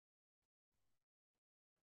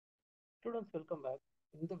Students welcome back.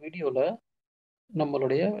 இந்த வீடியோவில்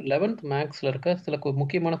நம்மளுடைய 11th மேக்ஸில் இருக்க சில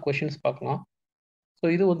முக்கியமான கொஷின்ஸ் பார்க்கலாம். ஸோ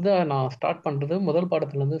இது வந்து நான் ஸ்டார்ட் பண்ணுறது முதல்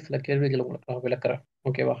பாடத்துலேருந்து சில கேள்விகள் உங்களுக்கு நான் விளக்குறேன்.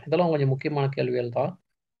 ஓகேவா? இதெல்லாம் கொஞ்சம் முக்கியமான கேள்விகள் தான்.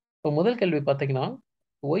 ஸோ முதல் கேள்வி பார்த்தீங்கன்னா,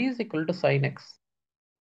 y is equal to sin x.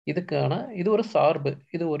 இது ஒரு சார்பு.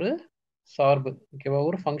 ஓகேவா?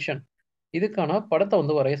 ஒரு ஃபங்க்ஷன். இதுக்கான படத்தை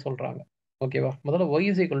வந்து வரைய சொல்கிறாங்க. ஓகேவா? முதல்ல y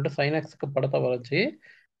is equal to sin xக்கு படத்தை வரைச்சி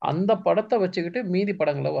அந்த படத்தை வச்சுக்கிட்டு மீதி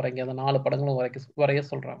படங்களை வரைங்க. அந்த 4 படங்களும் வரைய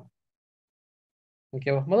சொல்கிறாங்க.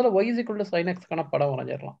 ஓகேவா? முதல்ல y is equal to sin x-க்கான படம்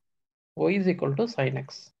வரைஞ்சிடலாம். y is equal to sin x.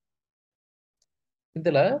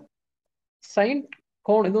 இதில் sin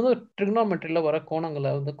கோணம் இது வந்து ட்ரிக்னாமெட்ரியில் வர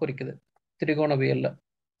கோணங்களை வந்து குறிக்குது, திரிகோணவியலில்.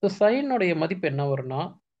 ஸோ சைனுடைய மதிப்பு என்ன வரும்னா,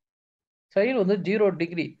 சைன் வந்து 0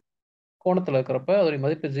 டிகிரி கோணத்தில் இருக்கிறப்ப அதோடைய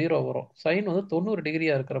மதிப்பு 0 வரும். சைன் வந்து 90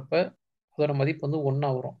 டிகிரியாக இருக்கிறப்ப அதோட மதிப்பு வந்து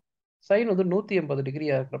 1 வரும். சைன் வந்து 180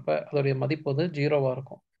 டிகிரியாக இருக்கிறப்ப அதோடைய மதிப்பு வந்து 0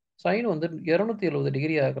 இருக்கும். சைன் வந்து 270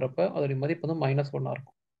 டிகிரியாக இருக்கிறப்ப அதோடைய மதிப்பு வந்து -1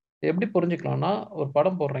 இருக்கும். எப்படி புரிஞ்சுக்கலாம்னா, ஒரு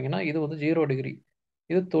படம் போடுறீங்கன்னா இது வந்து 0 டிகிரி,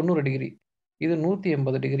 இது 90 டிகிரி, இது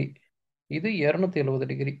 180 டிகிரி, இது 270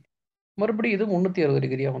 டிகிரி, மறுபடியும் இது 360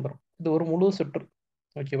 டிகிரியாக வந்துடும். இது ஒரு முழு சுற்று.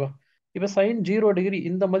 ஓகேவா? இப்போ சைன் 0 டிகிரி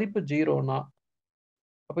இந்த மதிப்பு 0னா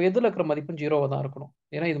அப்போ எதில் இருக்கிற மதிப்பும் 0வாக தான் இருக்கணும்.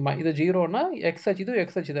 ஏன்னா இது 0னா எக்ஸ் அச்சு, இது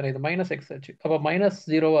எக்ஸ் அச்சு தானே, இது மைனஸ் எக்ஸ் அச்சு. அப்போ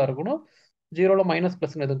 -0வாக இருக்கணும். 0ல் மைனஸ்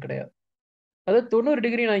ப்ளஸ்ன்னு எதுவும் கிடையாது. அது 90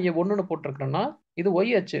 டிகிரி நான் இங்கே 1ன்னு போட்டிருக்கிறேன்னா இது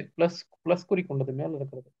ஒய் அச்சு, ப்ளஸ் குறி கொண்டது மேலே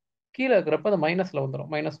இருக்கிறது. கீழே இருக்கிறப்ப அது மைனஸில் வந்துடும்,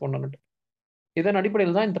 -1. இதன்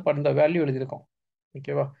அடிப்படையில் தான் இந்த வேல்யூ எழுதியிருக்கோம்.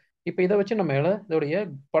 ஓகேவா? இப்போ இதை வச்சு நம்ம இதோடைய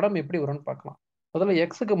படம் எப்படி வரும்னு பார்க்கலாம். முதல்ல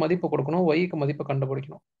எக்ஸுக்கு மதிப்பு கொடுக்கணும், ஒய்க்கு மதிப்பு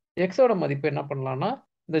கண்டுபிடிக்கணும். எக்ஸோட மதிப்பு என்ன பண்ணலாம்னா,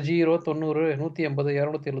 இந்த 0, 90, 180,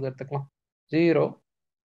 270 எடுத்துக்கலாம். 0,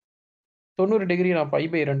 90 டிகிரி நான்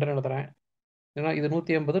π/2ன்னு எழுதுறேன். ஏன்னா இது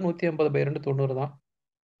 180, 180/2 90 தான்.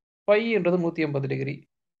 πன்றது 180 டிகிரி,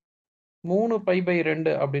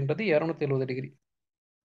 3π/2 அப்படின்றது 270 டிகிரி.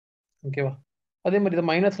 ஓகேவா? அதே மாதிரி இதை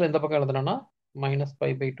மைனஸில் இந்த பக்கம் எழுதுனா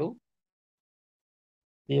 -π/2.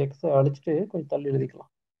 எக்ஸை அழிச்சிட்டு கொஞ்சம் தள்ளி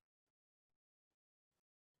எழுதிக்கலாம்.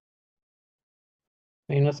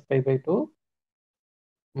 -π/2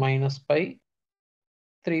 -π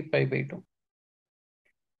 3π/2.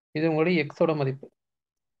 இது உங்களுடைய எக்ஸோட மதிப்பு.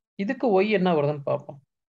 இதுக்கு ஒய் என்ன வருதுன்னு பார்ப்போம்.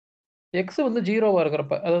 எக்ஸ் வந்து 0வாக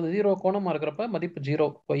இருக்கிறப்ப, அதாவது 0 கோணமாக இருக்கிறப்ப மதிப்பு 0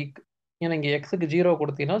 ஒய்க்கு. ஏன்னா இங்கே எக்ஸுக்கு 0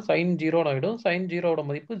 கொடுத்தீங்கன்னா சைன் 0 ஆகிடும். சைன் 0வோட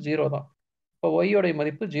மதிப்பு 0 தான். இப்போ ஒய்யோடைய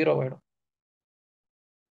மதிப்பு 0 ஆகிடும்.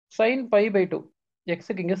 சைன் π/2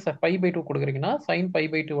 எக்ஸுக்கு இங்கே π/2 கொடுக்குறீங்கன்னா சைன்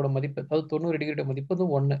π/2வோட மதிப்பு, அதாவது 90 டிகிரியோட மதிப்பு வந்து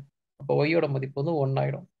 1. அப்போ ஒய்யோட மதிப்பு வந்து 1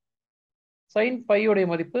 ஆகிடும். சைன் பையோடைய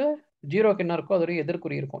மதிப்பு 0க்கு என்ன இருக்கோ அதோடைய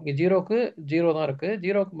எதிர்குறி இருக்கும். இங்கே 0க்கு 0 தான் இருக்குது.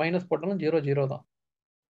 0க்கு மைனஸ் போட்டாலும் 0 0 தான்.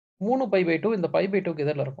 3π/2 இந்த π/2க்கு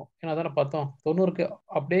எதிரில் இருக்கும். ஏன்னா தானே பார்த்தோம், 90க்கு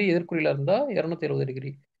அப்படியே எதிர்குறியில் இருந்தால் 270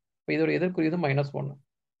 டிகிரி. இப்போ இதோட எதிர்குறி வந்து -1.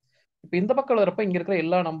 இப்போ இந்த பக்கம் வரப்போ இங்கே இருக்கிற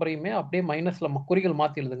எல்லா நம்பரையுமே அப்படியே மைனஸில் குறிகள்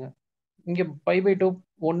மாற்றி எழுதுங்க. இங்கே π/2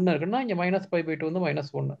 1 இருக்குன்னா இங்கே -π/2 வந்து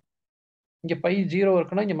 -1. இங்கே π 0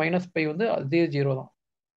 இருக்குன்னா இங்கே -π வந்து அதே 0 தான்.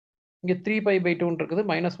 இங்கே 3π/2 இருக்குது,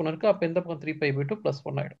 -1 இருக்குது. அப்போ இந்த பக்கம் 3π/2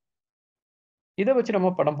 +1 ஆகிடும். இதை வச்சு நம்ம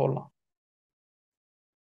படம் போடலாம்.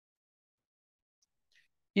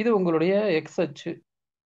 இது உங்களுடைய எக்ஸ் அச்சு,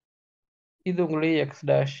 இது உங்களுடைய எக்ஸ்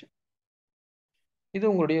டேஷ், இது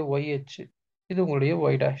உங்களுடைய ஒய் அச்சு, இது உங்களுடைய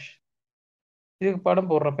ஒய் டேஷ். இதுக்கு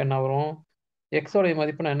படம் போடுறப்ப என்ன வரும்? எக்ஸோடைய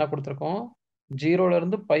மதிப்பு நான் என்ன கொடுத்துருக்கோம்?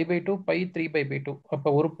 0லேருந்து π/2 π 3π/2. அப்போ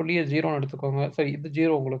ஒரு புள்ளியை 0ன்னு எடுத்துக்கோங்க. சரி, இது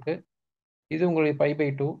 0 உங்களுக்கு, இது உங்களுடைய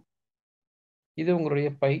π/2, இது உங்களுடைய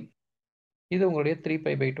π, இது உங்களுடைய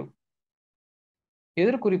 3π/2.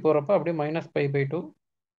 எதிர்குறி போகிறப்ப அப்படியே -π/2,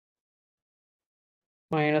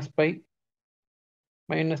 -π,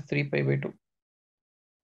 -3π/2.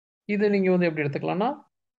 இது நீங்கள் வந்து எப்படி எடுத்துக்கலாம்னா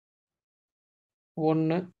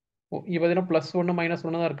 1, இப்போ பார்த்தீங்கன்னா +1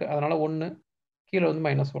 -1 தான் இருக்குது, அதனால் 1, கீழே வந்து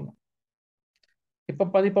 -1.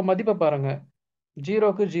 இப்போ மதிப்பை பாருங்கள்,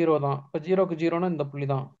 0க்கு 0 தான். இப்போ 0க்கு 0னா இந்த புள்ளி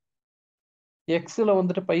தான். எக்ஸில்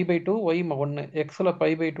வந்துட்டு π/2, ஒய் 1. எக்ஸில்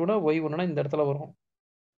π/2னா ஒய் 1னா இந்த இடத்துல வரும்.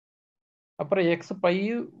 அப்புறம் எக்ஸ் பை,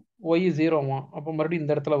 ஒய் 0வா, அப்போ மறுபடியும்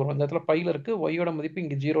இந்த இடத்துல வரும். இந்த இடத்துல பையில் இருக்குது, ஒய்யோட மதிப்பு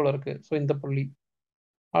இங்கே 0ல் இருக்குது. ஸோ இந்த புள்ளி.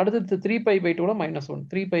 அடுத்து 3π/2ல -1.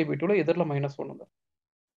 3π/2ல எதிரில் -1 தான்.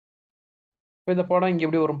 இப்போ இந்த படம் இங்கே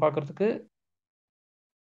எப்படி வரும் பார்க்குறதுக்கு?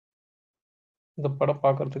 இந்த படம்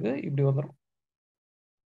பார்க்குறதுக்கு இப்படி வந்துடும்.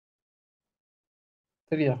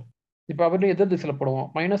 சரியா? இப்போ அப்படியே எதிர் திசையில் போடுவோம்.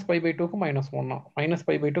 -π/2க்கு -1 தான்.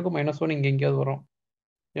 -π/2க்கு -1 இங்கே எங்கேயாவது வரும்.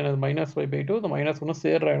 ஏன்னா -π/2 இந்த -1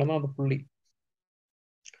 சேர்ற இடம் தான் அந்த புள்ளி.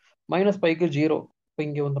 -πக்கு 0, இப்போ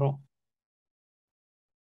இங்கே வந்துடும்.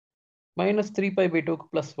 -3π/2க்கு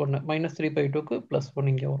 +1, -3π/2க்கு +1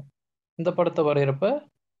 இங்கே வரும். இந்த படத்தை வரைகிறப்ப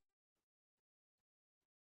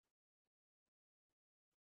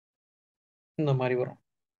இந்த மாதிரி வரும்.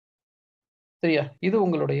 சரியா? இது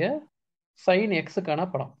உங்களுடைய சைன் எக்ஸுக்கான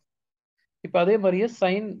படம். இப்போ அதே மாதிரியே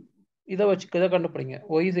சைன் இதை வச்சு இதை கண்டுபிடிங்க.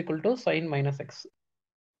 Y is equal to sign minus X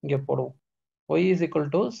இங்கே போடுவோம். Y is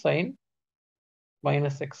equal to sign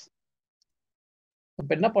minus X.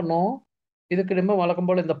 இப்போ என்ன பண்ணோம், இதுக்கு நம்ம வழக்கம்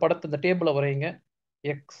போல் இந்த படத்தை இந்த டேபிளை வரைங்க.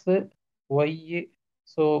 எக்ஸு ஒய்யு,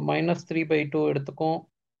 ஸோ -3/2 எடுத்துக்கும்,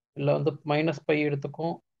 இல்லை வந்து -π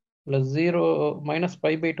எடுத்துக்கும், இல்லை 0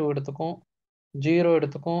 -π/2 எடுத்துக்கும், 0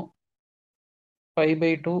 எடுத்துக்கும்,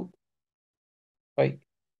 π/2, π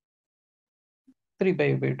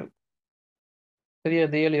 3π/2. சரியா?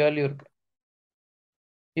 இது 7 வேல்யூ இருக்கு.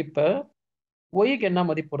 இப்போ ஒய்க்கு என்ன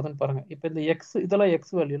மதிப்பு வருதுன்னு பாருங்க. இப்போ இந்த எக்ஸ் இதெல்லாம்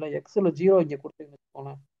எக்ஸ் வேல்யூ இல்லை, எக்ஸில் 0 இங்கே கொடுத்தீங்கன்னு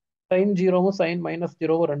வச்சுக்கோங்களேன். சைன் 0வும் சைன்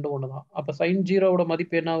 -0வும் ரெண்டும் ஒன்று தான். அப்போ சைன் 0வோட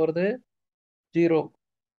மதிப்பு என்ன வருது? 0.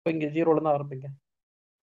 இப்போ இங்கே 0ல தான் ஆரம்பிங்க.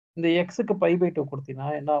 இந்த எக்ஸுக்கு π/2 கொடுத்தீங்கன்னா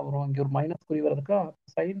என்ன வரும்? இங்கே ஒரு மைனஸ் குறி வரதுக்கா,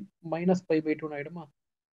 சைன் -π/2 ஆயிடுமா?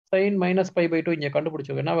 சைன் -π/2 இங்கே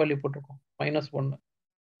கண்டுபிடிச்சோம். என்ன வேல்யூ போட்டிருக்கோம்? -1.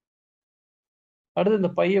 அடுத்து இந்த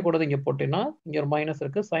பையை கூட இங்கே போட்டீங்கன்னா இங்கே ஒரு மைனஸ்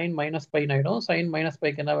இருக்கு, சைன் -π ஆயிடும். சைன்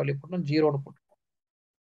 -πக்கு என்ன வேல்யூ போட்டோம்? 0ன்னு போட்டுருக்கோம்.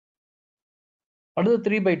 அடுத்து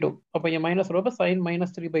 3/2. அப்போ இங்கே மைனஸ் வரப்போ சைன்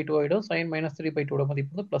 -3/2 ஆயிடும். சைன் -3/2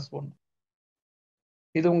 மதிப்பு வந்து +1.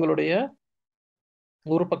 இது உங்களுடைய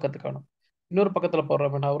ஒரு பக்கத்துக்கான. இன்னொரு பக்கத்தில்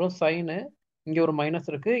போடுறப்ப என்ன வரும்? சைனு இங்கே ஒரு மைனஸ்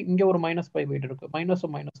இருக்கு, இங்கே ஒரு -π/2 இருக்கு.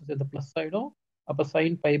 மைனஸும் மைனஸும் சேர்ந்து ப்ளஸ் ஆயிடும். அப்போ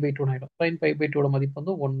சைன் π/2 ஆயிடும். சைன் π/2 மதிப்பு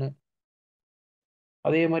வந்து 1.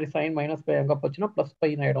 அதே மாதிரி சைன் -π எங்கே போச்சுன்னா +π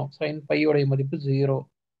ஆயிடும். சைன் πயோடைய மதிப்பு 0.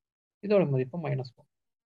 இதோட மதிப்பு -1.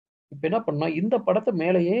 இப்போ என்ன பண்ணால் இந்த படத்தை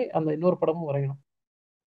மேலேயே அந்த இன்னொரு படமும் வரையணும்.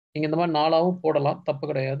 நீங்கள் இந்த மாதிரி 4ஆவும் போடலாம், தப்பு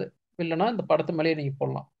கிடையாது. இல்லைன்னா இந்த படத்து மேலேயே நீங்கள்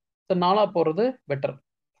போடலாம். ஸோ 4ஆ போடுறது பெட்டர்.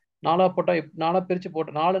 4ஆ போட்டால் 4ஆ பிரித்து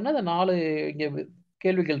போட்டு 4ன்னா அந்த 4 இங்கே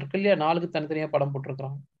கேள்விகள் இருக்கு இல்லையா, 4க்கு தனித்தனியாக படம்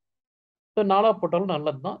போட்டிருக்கிறாங்க. ஸோ 4ஆ போட்டாலும்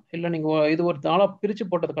நல்லது தான். இல்லை நீங்கள் இது ஒரு 4ஆ பிரித்து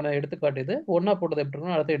போட்டதுக்கான எடுத்துக்காட்டு இது. 1ஆ போட்டது எப்படி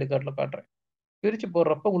இருக்குன்னு அடுத்த எடுத்துக்காட்டில் காட்டுறேன். பிரித்து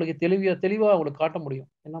போடுறப்ப உங்களுக்கு தெளிவாக உங்களுக்கு காட்ட முடியும்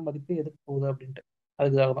என்ன மதிப்பு எதுக்கு போகுது அப்படின்ட்டு.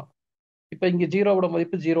 அதுக்காக தான். இப்போ இங்கே 0வோட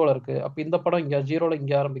மதிப்பு 0ல இருக்கு. அப்போ இந்த படம் இங்கே 0ல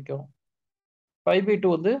இங்கே ஆரம்பிக்கும். π/2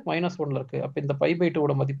 வந்து -1ல இருக்கு. அப்போ இந்த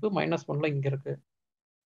π/2வோட மதிப்பு -1ல இங்கே இருக்கு.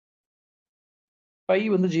 π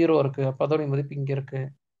வந்து 0 இருக்கு. அப்போ அதோடைய மதிப்பு இங்கே இருக்கு.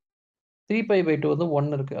 3π/2 வந்து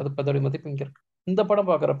 1 இருக்கு. அது அதோடைய மதிப்பு இங்கே இருக்கு. இந்த படம்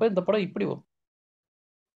பார்க்குறப்ப இந்த படம் இப்படி வரும்.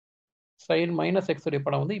 சைன் -x உடைய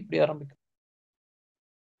படம் வந்து இப்படி ஆரம்பிக்கும்.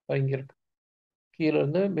 இங்கே இருக்கு. கீழே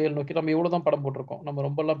இருந்து மேல் நோக்கி நம்ம இவ்வளோ தான் படம் போட்டிருக்கோம். நம்ம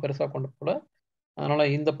ரொம்பலாம் பெருசாக கொண்டு போல. அதனால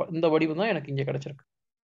இந்த வடிவம் தான் எனக்கு இங்கே கிடைச்சிருக்கு.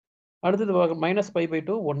 அடுத்தது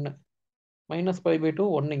 -π/2 1. -π/2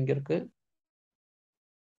 1 இங்கே இருக்கு.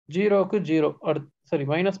 0க்கு 0 சரி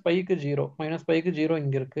 -πக்கு 0, -πக்கு 0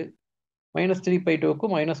 இங்கே இருக்கு. -3/2க்கு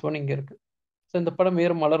 -1 இங்கே இருக்கு. ஸோ இந்த படம்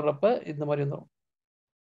வேறு மலர்றப்ப இந்த மாதிரி வந்துடும்.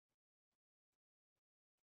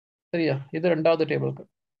 சரியா? இது 2வது டேபிளுக்கு.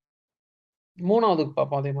 3வதுக்கு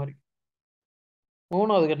பார்ப்போம் அதே மாதிரி.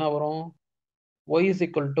 3வதுக்கு என்ன வரும்? y is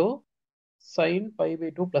equal to sin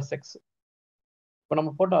π/2 plus x. இப்போ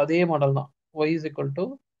நம்ம போட்ட அதே மாடல் தான். y is equal to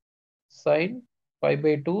sin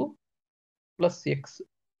π/2 plus x.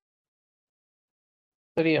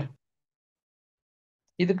 சரியா?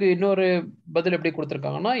 இதுக்கு இன்னொரு பதில் எப்படி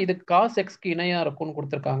கொடுத்துருக்காங்கன்னா, இது cos xக்கு இணையாக இருக்கும்னு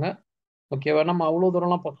கொடுத்துருக்காங்க. ஓகேவா? நம்ம அவ்வளோ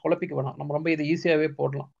தூரம்லாம் குழப்பிக்க வேணாம். நம்ம ரொம்ப இது ஈஸியாகவே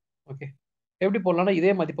போடலாம். ஓகே. எப்படி போடலாம்னா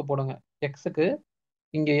இதே மதிப்பு போடுங்க. எக்ஸுக்கு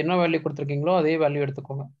இங்கே என்ன வேல்யூ கொடுத்துருக்கீங்களோ அதே வேல்யூ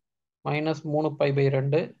எடுத்துக்கோங்க.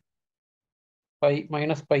 -3π/2, π -π,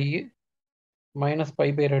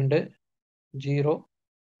 -π/2, 0,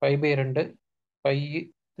 π/2, π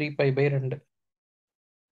 3π/2.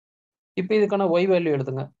 இப்போ இதுக்கான y வேல்யூ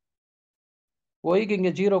எழுதுங்க. yக்கு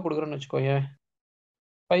இங்கே 0 கொடுக்குறேன்னு வச்சுக்கோங்க.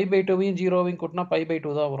 π/2வையும் 0வையும் கூட்டினா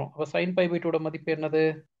π/2 தான் வரும். அப்போ sin π/2வோட மதிப்பு என்னது?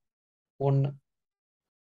 1.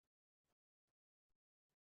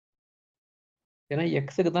 ஏன்னா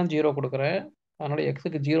எக்ஸுக்கு தான் 0 கொடுக்குறேன். அதனால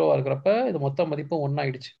எக்ஸுக்கு 0வா இருக்கிறப்ப இது மொத்த மதிப்பு 1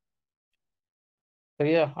 ஆயிடுச்சு.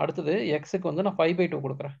 சரியா? அடுத்தது எக்ஸுக்கு வந்து நான் π/2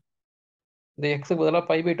 கொடுக்குறேன். இந்த எக்ஸுக்கு பதிலாக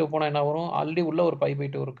π/2 போனால் என்ன வரும்? ஆல்ரெடி உள்ள ஒரு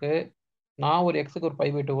π/2 இருக்கு. நான் ஒரு எக்ஸுக்கு ஒரு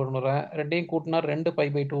π/2 கொண்டு வரேன். ரெண்டையும் கூட்டினா 2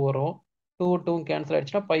 π/2 வரும். 2 கேன்சல்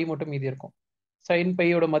ஆயிடுச்சுன்னா பை மட்டும் மீதி இருக்கும். சைன்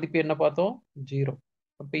பையோட மதிப்பு என்ன பார்த்தோம்? 0.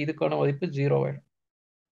 அப்போ இதுக்கான மதிப்பு 0 ஆயிடும்.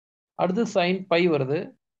 அடுத்து சைன் பை வருது.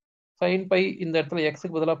 சைன் பை இந்த இடத்துல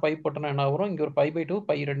எக்ஸுக்கு பதிலாக பை போட்டோன்னா என்ன வரும்? இங்கே ஒரு π/2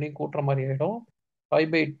 பை ரெண்டையும் கூட்டுற மாதிரி ஆகிடும்.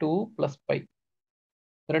 π/2 ப்ளஸ் பை.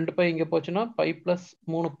 2 பை இங்கே போச்சுன்னா பை ப்ளஸ்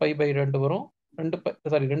 3π/2 வரும்.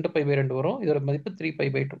 2π/2 வரும். இதோட மதிப்பு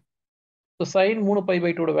 3π/2. ஸோ சைன்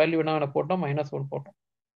 3π/2 வேல்யூ என்ன போட்டோம்? -1 போட்டோம்.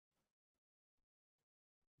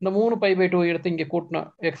 இந்த 3π/2 எடுத்து இங்கே கூட்டினா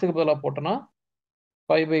எக்ஸுக்கு பதிலாக போட்டோன்னா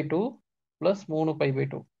π/2 ப்ளஸ்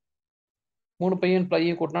 3π/2. 3 பையும்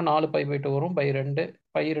பையும் கூட்டினா 4π/2 வரும். பை 2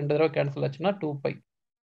 பை 2 தடவை கேன்சல் ஆச்சுன்னா 2π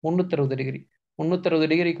 360 டிகிரி. 360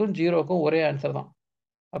 டிகிரிக்கும் 0க்கும் ஒரே ஆன்சர் தான்.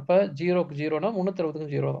 அப்போ 0க்கு 0னா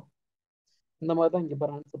 360க்கும் 0 தான். இந்த மாதிரி தான் இங்கே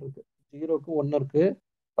பாரு ஆன்சர் இருக்கு. 0க்கு 1 இருக்கு,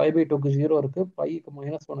 π/2க்கு 0 இருக்கு, πக்கு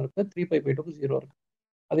 -1 இருக்கு, 3π/2க்கு 0 இருக்கு.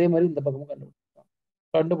 அதே மாதிரி இந்த பக்கமும் கண்டுபிடிச்சிருக்காங்க.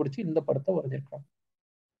 கண்டுபிடிச்சு இந்த படத்தை வரைஞ்சிருக்காங்க.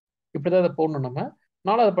 இப்படிதான் அதை போடணும் நம்ம.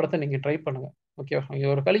 4வது படத்தை நீங்க ட்ரை பண்ணுங்க. ஓகேவா? இங்க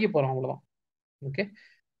ஒரு கழுகி போறோம் அவ்வளவுதான். ஓகே.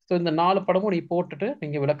 ஸோ இந்த 4 படமும் நீ போட்டுட்டு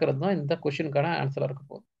நீங்க விளக்குறது தான் இந்த கொஸ்டினுக்கான ஆன்சரா இருக்க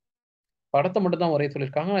போகுது. படத்தை மட்டும் தான் வரைய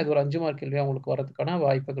சொல்லியிருக்காங்க. இது ஒரு 5 மார்க் கேள்வியா உங்களுக்கு வரதுக்கான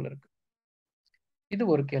வாய்ப்புகள் இருக்கு. இது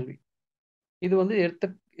ஒரு கேள்வி. இது வந்து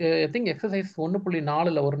ஐ திங்க் எக்ஸசைஸ்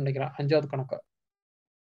 1.4ல வரும்னு நினைக்கிறேன், 5வது கணக்கா.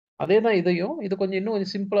 அதே தான் இதையும். இது கொஞ்சம் இன்னும்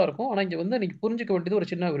கொஞ்சம் சிம்பிளா இருக்கும். ஆனா இங்க வந்து நீங்க புரிஞ்சுக்க வேண்டியது ஒரு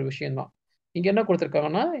சின்ன ஒரு விஷயம் தான். இங்க என்ன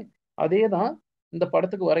கொடுத்துருக்காங்கன்னா, அதே தான் இந்த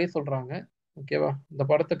படத்துக்கு வரைய சொல்றாங்க. ஓகேவா? இந்த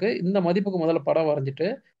படத்துக்கு இந்த மதிப்புக்கு முதல்ல படம் வரைஞ்சிட்டு,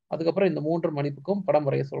 அதுக்கப்புறம் இந்த 3 மதிப்புக்கும் படம்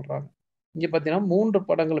வரைய சொல்றாங்க. இங்க பார்த்தீங்கன்னா 3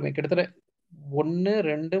 படங்களுமே கிட்டத்தட்ட 1,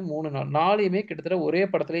 2, 3, 4 4யுமே கிட்டத்தட்ட ஒரே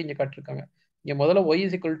படத்திலேயே இங்க காட்டியிருக்காங்க. இங்க முதல்ல y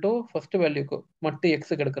is equal two first வேல்யூக்கு மட்டும்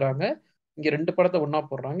எக்ஸுக்கு எடுக்குறாங்க. இங்க 2 படத்தை ஒண்ணா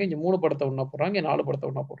போடுறாங்க. இங்க 3 படத்தை ஒண்ணா போடுறாங்க. இங்க 4 படத்தை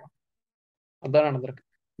ஒண்ணா போடுறாங்க. அதான் நடந்திருக்கு.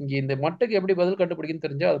 இங்க இந்த மட்டுக்கு எப்படி பதில் கண்டுபிடிக்குன்னு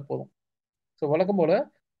தெரிஞ்சா அது போதும். ஸோ வழக்கம் போல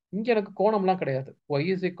இங்க எனக்கு கோணம்லாம் கிடையாது. y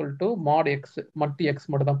is equal to Mat X மட்டு எக்ஸ்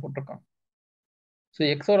மட்டும் தான் போட்டிருக்காங்க. ஸோ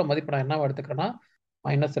எக்ஸோட மதிப்பு நான் என்னவா எடுத்துக்கிறேன்னா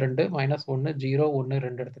 -2 -1 0 1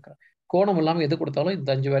 2 எடுத்துக்கிறேன். கோணம் இல்லாமல் எது கொடுத்தாலும் இந்த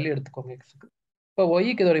 5 வேல்யூ எடுத்துக்கோங்க எக்ஸுக்கு. இப்போ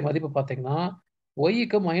ஒய்க்கு இதோடைய மதிப்பு பார்த்தீங்கன்னா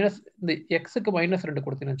ஒய்க்கு இந்த எக்ஸுக்கு -2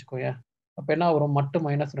 கொடுத்தீங்கன்னு வச்சுக்கோங்க. அப்போ என்ன வரும்? மட்டு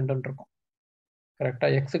 -2 இருக்கும்.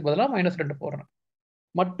 கரெக்டாக எக்ஸுக்கு பதிலாக -2 போடுறேன்.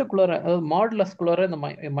 மட்டுக்குள்ளார அதாவது மாடுலஸ்குள்ளார இந்த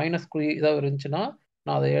மைனஸ் குறி ஏதாவது இருந்துச்சுன்னா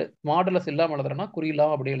நான் அதை மாடுலஸ் இல்லாமல் எழுதுறேன்னா குறி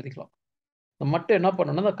இல்லாமல் அப்படியே எழுதிக்கலாம். இந்த மட்டும் என்ன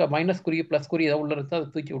பண்ணணும்னா அந்த மைனஸ் குறி ப்ளஸ் குறி ஏதாவது உள்ள இருந்து அதை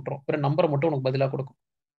தூக்கி விட்டுரும். பிற நம்பரை மட்டும் உனக்கு பதிலாக கொடுக்கும்.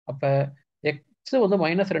 அப்போ எக்ஸ் வந்து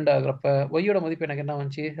 -2 ஆகுறப்ப ஒய்யோட மதிப்பு எனக்கு என்ன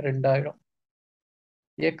வந்துச்சு? 2 ஆகிடும்.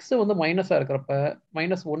 எக்ஸ் வந்து மைனஸாக இருக்கிறப்ப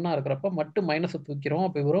 -1 இருக்கிறப்ப மட்டும் மைனஸை தூக்கிறோம்.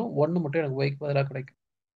 அப்போ வெறும் 1 மட்டும் எனக்கு ஒய்க்கு பதிலாக கிடைக்கும்.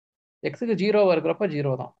 எக்ஸுக்கு 0வா இருக்கிறப்ப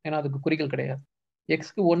 0 தான், ஏன்னா அதுக்கு குறிகள் கிடையாது.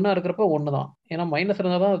 எக்ஸ்க்கு 1 இருக்கிறப்ப 1 தான், ஏன்னா மைனஸ்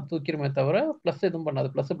இருந்தால் தான் அது தூக்கிடுமே தவிர ப்ளஸ் எதுவும் பண்ணாது.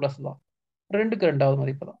 ப்ளஸ் ப்ளஸ் தான். 2க்கு 2வது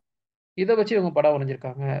மதிப்பு தான். இதை வச்சு இவங்க படம்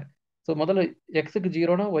வரைஞ்சிருக்காங்க. ஸோ முதல்ல எக்ஸுக்கு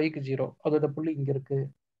 0னா ஒய்க்கு 0, அதோட புள்ளி இங்கே இருக்கு.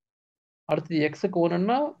 அடுத்தது எக்ஸுக்கு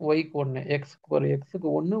 1ன்னா ஒய்க்கு 1, எக்ஸுக்கு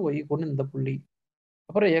 1 ஒய்க்கு 1 இந்த புள்ளி.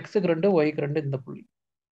 அப்புறம் எக்ஸுக்கு 2 ஒய்க்கு 2 இந்த புள்ளி.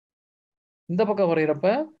 இந்த பக்கம் வரைகிறப்ப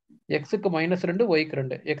எக்ஸுக்கு -2 ஒய்க்கு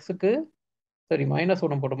 2, எக்ஸுக்கு சரி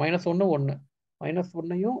 -1 போட்டோம். -1 1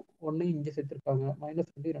 -1யும் 1யும் இங்கே சேர்த்திருக்காங்க.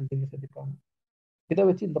 -2 2 இங்கே சேர்த்திருக்காங்க. இதை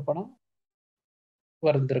வச்சு இந்த படம்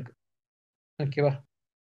வரைந்திருக்கு. ஓகேவா?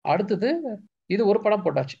 அடுத்தது இது ஒரு படம்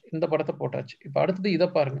போட்டாச்சு. இந்த படத்தை போட்டாச்சு. இப்போ அடுத்தது இதை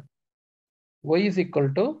பாருங்க. y இஸ்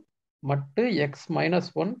ஈக்குவல் டு மட்டு எக்ஸ்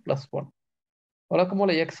 -1 + 1. வழக்கம்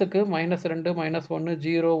போல எக்ஸுக்கு -2 -1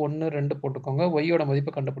 0 1 2 போட்டுக்கோங்க. ஒய்யோட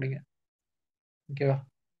மதிப்பை கண்டுபிடிங்க. ஓகேவா?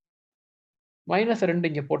 -2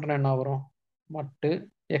 இங்கே போட்டோன்னா என்ன வரும்? மட்டு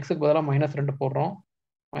எக்ஸுக்கு பதிலாக -2 போடுறோம்.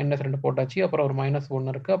 -2 போட்டாச்சு. அப்புறம் ஒரு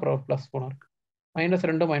 -1 இருக்குது. அப்புறம் ஒரு +1 இருக்குது.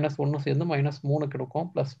 -2 -1 சேர்ந்து -3 கிடைக்கும்.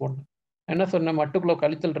 +1 என்ன சொன்னேன்? மட்டுக்குள்ள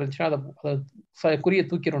கழித்தல் இருந்துச்சுன்னா அதை குறியை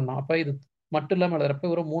தூக்கிடணும். அப்போ இது மட்டும் இல்லாமல் எழுதுறப்ப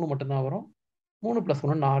வெறும் 3 மட்டும்தான் வரும். 3 +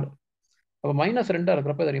 1 4. அப்போ -2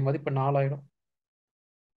 இருக்கிறப்ப இதோடைய மதிப்பு 4 ஆகிடும்.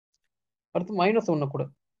 அடுத்து -1 கூட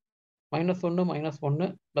 -1 -1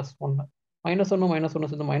 +1 -1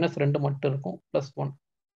 சேர்ந்து -2 மட்டும் இருக்கும். +1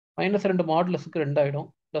 -2 மாடுலஸுக்கு 2 ஆகிடும்.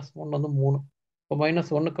 +1 வந்து 3. இப்போ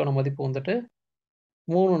 -1க்கான மதிப்பு வந்துட்டு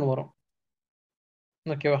 3ன்னு வரும்.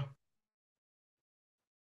 ஓகேவா?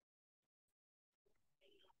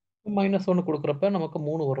 -1 கொடுக்குறப்ப நமக்கு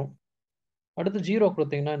 3 வரும். அடுத்து 0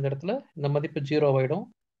 கொடுத்தீங்கன்னா இந்த இடத்துல இந்த மதிப்பு 0 ஆகிடும்.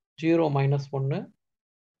 0 -1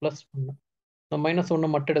 +1. இந்த -1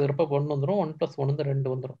 மட்டும் எடுக்கிறப்ப 1 வந்துடும். 1 + 1 வந்து 2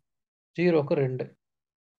 வந்துடும். 0க்கு 2.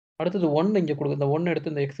 அடுத்தது 1 இங்கே கொடுக்கும். இந்த 1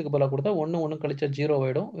 எடுத்து இந்த எக்ஸுக்கு பதிலாக கொடுத்தா 1 1 கழிச்சா 0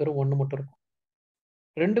 ஆகிடும். வெறும் 1 மட்டும் இருக்கும்.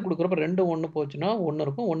 2 கொடுக்குறப்ப 2 1 போச்சுன்னா 1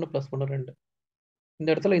 இருக்கும். 1 + 1 2. இந்த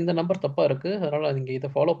இடத்துல இந்த நம்பர் தப்பாக இருக்குது. அதனால் நீங்கள் இதை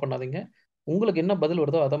ஃபாலோ பண்ணாதீங்க. உங்களுக்கு என்ன பதில்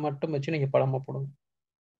வருதோ அதை மட்டும் வச்சு நீங்கள் படமாக போடுங்க.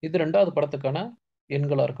 இது 2வது படத்துக்கான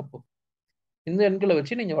எண்களாக இருக்கப்போ இந்த எண்களை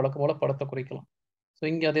வச்சு நீங்கள் வழக்கம் போல் படத்தை குறிக்கலாம். ஸோ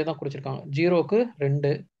இங்கே அதே தான் குறிச்சிருக்காங்க. 0க்கு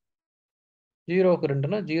 2, 0க்கு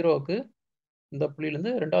 2னா 0க்கு இந்த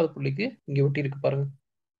புள்ளியிலேருந்து 2வது புள்ளிக்கு இங்கே ஒட்டி இருக்கு பாருங்க.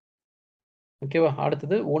 ஓகேவா?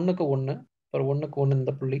 அடுத்தது 1க்கு 1, அப்புறம் 1க்கு 1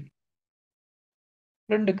 இந்த புள்ளி,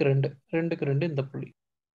 2க்கு 2, 2க்கு 2 இந்த புள்ளி.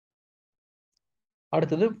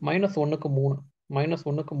 அடுத்தது -1க்கு 3,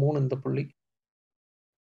 -1க்கு 3 இந்த புள்ளி.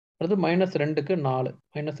 அடுத்து -2க்கு 4,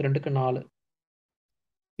 -2க்கு 4.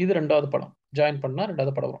 இது 2வது படம். ஜாயின் பண்ணால்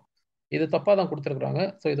 2வது படம் வரும். இது தப்பாக தான் கொடுத்துருக்குறாங்க.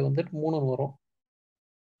 ஸோ இது வந்துட்டு 3ன்னு வரும்.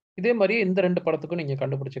 இதே மாதிரி இந்த 2 படத்துக்கும் நீங்கள்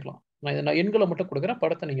கண்டுபிடிச்சிக்கலாம். நான் எண்களை மட்டும் கொடுக்குறேன்.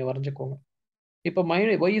 படத்தை நீங்கள் வரைஞ்சிக்கோங்க. இப்போ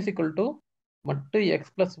y = மட்டு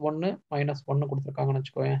எக்ஸ் ப்ளஸ் ஒன்று மைனஸ் ஒன்று கொடுத்துருக்காங்கன்னு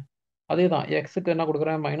வச்சுக்கோங்க. அதே தான் எக்ஸுக்கு என்ன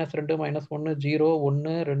கொடுக்குறேன், -2 -1 0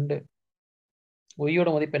 1 2. ஒய்யோட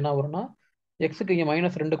மதிப்பு என்ன வரும்னா, எக்ஸுக்கு இங்கே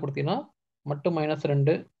 -2 கொடுத்தீங்கன்னா மட்டு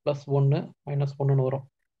 -2 ப்ளஸ் 1 -1ன்னு வரும்.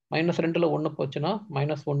 -2ல் 1 போச்சுன்னா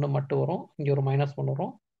 -1 மட்டு வரும். இங்கே ஒரு -1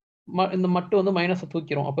 வரும். இந்த மட்டு வந்து மைனஸை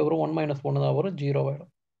தூக்கிடும். அப்போ வெறும் 1 - 1 தான் வரும், 0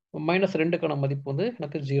 ஆகிடும். -2க்கான மதிப்பு வந்து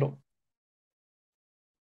எனக்கு 0.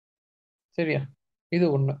 சரியா? இது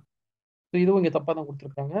ஒன்று. இதுவும் இங்கே தப்பாக தான்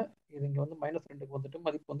கொடுத்துருக்காங்க. இது இங்கே வந்து -2க்கு வந்துட்டு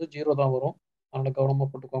மதிப்பு வந்து 0 தான் வரும். அதனால் கவனமாக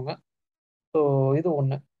போட்டுக்கோங்க. ஸோ இது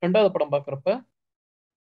ஒன்று. ரெண்டாவது படம் பார்க்குறப்ப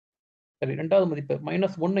சரி, ரெண்டாவது மதிப்பு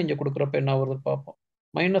 -1 இங்கே கொடுக்குறப்ப என்ன வருதுன்னு பார்ப்போம்.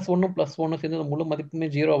 -1 + 1 சேர்ந்து முழு மதிப்புமே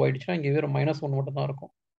 0 ஆகிடுச்சுன்னா இங்கே வெறும் -1 மட்டும் தான்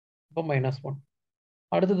இருக்கும். அப்போ -1.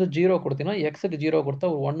 அடுத்தது 0 கொடுத்தீங்கன்னா எக்ஸுக்கு 0 கொடுத்தா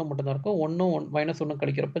ஒரு 1 மட்டும் தான் இருக்கும். 1 -1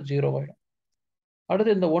 கழிக்கிறப்ப 0 ஆகிடும்.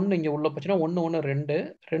 அடுத்து இந்த 1 இங்கே உள்ள போச்சுன்னா 1 1 2.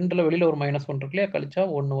 2ல் வெளியில் ஒரு -1 இருக்கு இல்லையா, கழிச்சா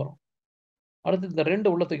 1 வரும். அடுத்து இந்த 2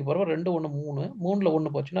 உள்ள தூக்கி போகிறப்ப 2 1 3. 3ல் 1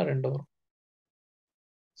 போச்சுன்னா 2 வரும்.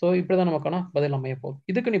 ஸோ இப்படி தான் நமக்கான பதில் அமைய போகுது.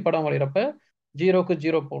 இதுக்கு நீ படம் வரைகிறப்ப 0க்கு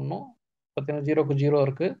 0 போடணும். பார்த்தீங்கன்னா 0க்கு 0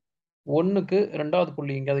 இருக்குது. 1க்கு 2வது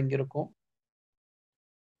புள்ளி எங்கேயாவது இங்கே இருக்கும்.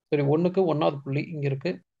 சரி, 1க்கு 1வது புள்ளி இங்கே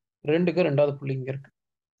இருக்குது. 2க்கு 2வது புள்ளி இங்கே இருக்குது.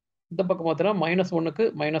 இந்த பக்கம் பார்த்தீங்கன்னா -1க்கு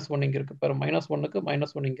 -1 இங்கே இருக்குது. பாரு, -1க்கு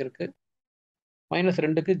 -1 இங்கே இருக்குது.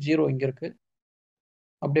 -2க்கு 0 இங்கே இருக்குது.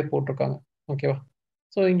 அப்படியே போட்டிருக்காங்க. ஓகேவா?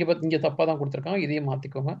 ஸோ இங்கே தப்பாக தான் கொடுத்துருக்காங்க. இதையும்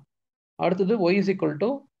மாற்றிக்கோங்க. அடுத்தது y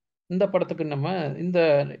 = இந்த படத்துக்கு நம்ம இந்த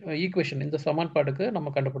ஈக்குவேஷன், இந்த சமன்பாடுக்கு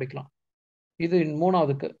நம்ம கண்டுபிடிக்கலாம். இது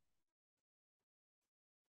மூணாவதுக்கு.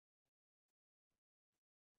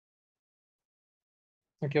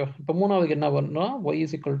 ஓகேவா? இப்போ மூணாவதுக்கு என்ன வரும்னா y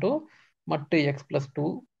 = மட்டு x + 2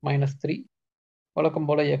 - 3. வழக்கம்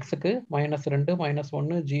போல் எக்ஸுக்கு -2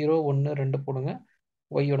 -1 0 1 2 போடுங்க.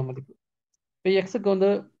 ஒய்யோட மதிப்பு இப்போ எக்ஸுக்கு வந்து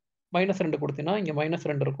 -2 கொடுத்தீங்கன்னா இங்கே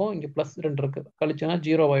 -2 இருக்கும், இங்கே +2 இருக்குது. கழிச்சுன்னா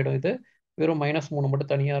 0 ஆகிடும். இது வெறும் -3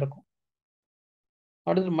 மட்டும் தனியாக இருக்கும்.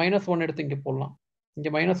 அடுத்து -1 எடுத்து இங்கே போடலாம். இங்கே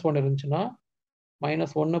 -1 இருந்துச்சுன்னா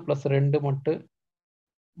 -1 + 2 மட்டு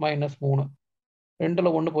 -3.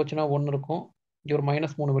 2ல் 1 போச்சுன்னா 1 இருக்கும். இங்கே ஒரு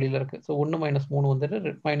 -3 வெளியில் இருக்குது. ஸோ 1 - 3 வந்துட்டு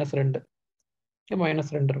 -2. இங்கே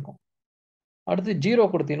 -2 இருக்கும். அடுத்து 0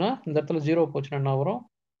 கொடுத்தீங்கன்னா இந்த இடத்துல 0 போச்சுன்னா என்ன வரும்,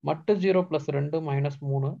 மட்டு 0 + 2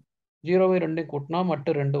 -3. 0வை 2 கூட்டினா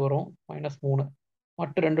மட்டு 2 வரும், -3.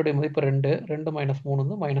 மட்டு 2உடைய மதிப்பு 2. 2 - 3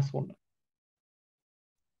 வந்து -1.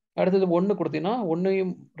 அடுத்தது 1 கொடுத்தீங்கன்னா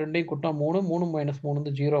 1ஐயும் 2ஐயும் கூட்டினா 3. 3 - 3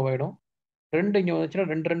 வந்து 0 ஆகிடும். 2 இங்கே வந்துச்சுன்னா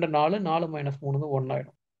 2 2 4. 4 - 3 வந்து 1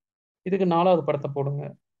 ஆகிடும். இதுக்கு 4வது படத்தை போடுங்க.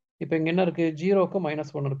 இப்போ இங்கே என்ன இருக்குது, 0க்கு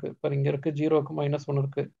 -1 இருக்குது. இப்போ இங்கே இருக்குது 0க்கு -1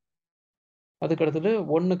 இருக்குது. அதுக்கு அடுத்தது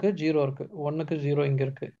 1க்கு 0 இருக்குது. 1க்கு 0 இங்கே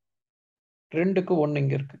இருக்குது. 2க்கு 1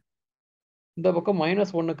 இங்கே இருக்குது. இந்த பக்கம்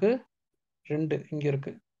 -1க்கு 2 இங்கே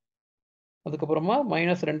இருக்குது. அதுக்கப்புறமா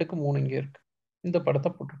 -2க்கு 3 இங்கே இருக்குது. இந்த படத்தை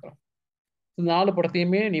போட்டுருக்கலாம். இந்த 4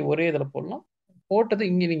 படத்தையுமே நீ ஒரே இதில் போடலாம். போட்டது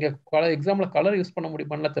இங்கே நீங்கள் எக்ஸாம்பிள் கலர் யூஸ் பண்ண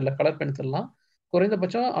முடியுமான்னு தெரியல. கலர் பென்சில்லாம்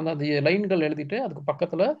குறைந்தபட்சம் அந்த லைன்கள் எழுதிட்டு அதுக்கு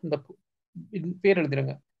பக்கத்தில் இந்த பேர்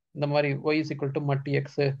எழுதிடுங்க. இந்த மாதிரி y = மட்டு x,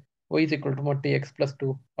 y = மட்டு x + 2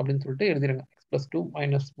 அப்படின்னு சொல்லிட்டு எழுதிடுங்க. x + 2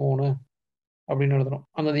 - 3 அப்படின்னு எழுதணும்.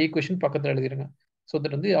 அந்த ஈக்குவேஷன் பக்கத்தில் எழுதிடுங்க. ஸோ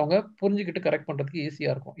தட் வந்து அவங்க புரிஞ்சுக்கிட்டு கரெக்ட் பண்ணுறதுக்கு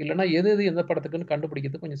ஈஸியாக இருக்கும். இல்லைனா எது எந்த படத்துக்குன்னு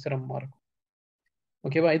கண்டுபிடிக்கிறது கொஞ்சம் சிரமமாக இருக்கும்.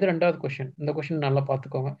 ஓகேவா? இது 2வது கொஷின். இந்த கொஷின் நல்லா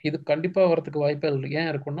பார்த்துக்கோங்க. இது கண்டிப்பாக வரதுக்கு வாய்ப்புகள் ஏன்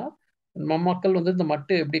இருக்குன்னா, மக்கள் வந்து இந்த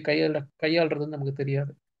மட்டு எப்படி கையாளுறதுன்னு நமக்கு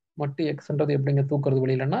தெரியாது. மட்டு எக்ஸ்ன்றது எப்படிங்க தூக்குறது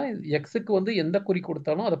வெளியிலன்னா, எக்ஸுக்கு வந்து எந்த குறி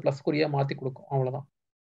கொடுத்தாலும் அதை ப்ளஸ் குறியாக மாற்றி கொடுக்கும். அவ்வளோதான்.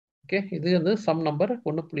 ஓகே, இது வந்து சம் நம்பர்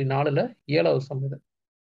 1.4ல் 7வது சம் இது.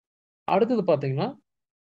 அடுத்தது பார்த்தீங்கன்னா,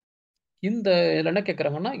 இந்த இதில் என்ன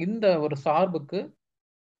கேட்குறாங்கன்னா, இந்த ஒரு சார்புக்கு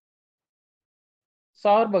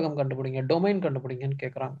சார்பகம் கண்டுபிடிங்க, டொமைன் கண்டுபிடிங்கன்னு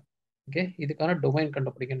கேட்குறாங்க. ஓகே, இதுக்கான டொமைன்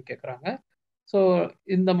கண்டுபிடிங்கன்னு கேட்குறாங்க. ஸோ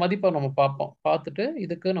இந்த மதிப்பை நம்ம பார்ப்போம். பார்த்துட்டு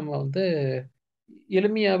இதுக்கு நம்ம வந்து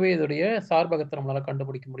எளிமையாகவே இதோடைய சார்பகத்தை நம்மளால்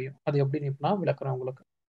கண்டுபிடிக்க முடியும். அது எப்படின்னு இப்போ நான் விளக்குறேன் உங்களுக்கு.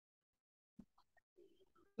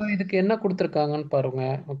 ஸோ இதுக்கு என்ன கொடுத்துருக்காங்கன்னு பாருங்க.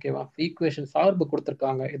 ஓகேவா? ஈக்குவேஷன் சார்பு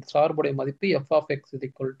கொடுத்துருக்காங்க. இது சார்புடைய மதிப்பு f(x) =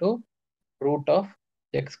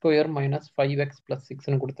 √(x² - 5x +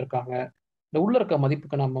 6)ன்னு கொடுத்துருக்காங்க. இந்த உள்ள இருக்க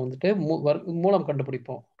மதிப்புக்கு நம்ம வந்துட்டு மூலம்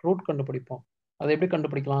கண்டுபிடிப்போம், ரூட் கண்டுபிடிப்போம். அதை எப்படி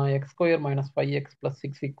கண்டுபிடிக்கலாம்? x² - 5x +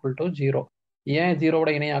 6 = 0. ஏன் 0வோட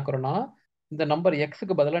இணையாக்குறோன்னா, இந்த நம்பர்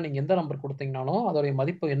எக்ஸுக்கு பதிலாக நீங்கள் எந்த நம்பர் கொடுத்தீங்கனாலும் அதோடைய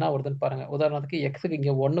மதிப்பு என்ன வருதுன்னு பாருங்கள். உதாரணத்துக்கு எக்ஸுக்கு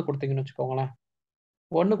இங்கே 1 கொடுத்தீங்கன்னு வச்சுக்கோங்களேன்.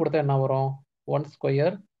 1 கொடுத்தா என்ன வரும்?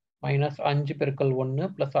 1² - 5 × 1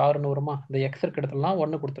 + 6ன்னு வருமா? இந்த எக்ஸ் இருக்க இடத்துலலாம்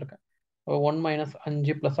 1 கொடுத்துருக்கேன். 1 -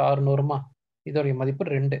 5 + 6ன்னு வருமா? இதோடைய மதிப்பு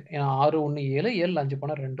 2. ஏன்னா 6 1 7, 7 5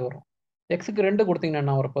 போனால் 2 வரும். எக்ஸுக்கு 2 கொடுத்தீங்கன்னா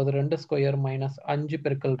என்ன வரப்போகுது? 2² - 5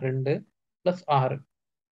 × 2 + 6.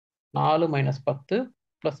 4 - 10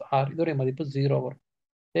 ப்ளஸ் ஆர் இதோடைய மதிப்பு 0 வரும்.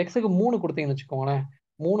 எக்ஸுக்கு 3 கொடுத்தீங்கன்னு வச்சுக்கோங்களேன்,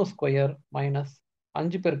 3 ஸ்கொயர் மைனஸ்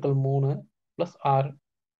 5 பெருக்கல் 3 ப்ளஸ் ஆர்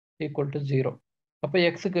ஈக்குவல் டு 0. அப்போ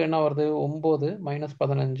எக்ஸுக்கு என்ன வருது, 9 மைனஸ்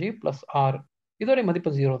 15 ப்ளஸ் ஆர் இதோடைய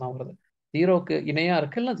மதிப்பு 0 தான் வருது. 0க்கு இணையாக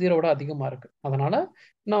இருக்குது, இல்லை 0 விட அதிகமாக இருக்குது. அதனால்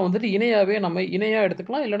நான் வந்துட்டு இணையாகவே நம்ம இணையாக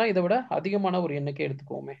எடுத்துக்கலாம், இல்லைனா இதை விட அதிகமான ஒரு எண்ணுக்கே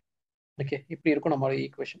எடுத்துக்குவோமே. ஓகே, இப்படி இருக்கும் நம்மளோட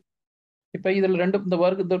ஈக்குவேஷன். இப்போ இதில்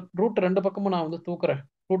இந்த ரூட் ரெண்டு பக்கமும் நான் வந்து தூக்குறேன்.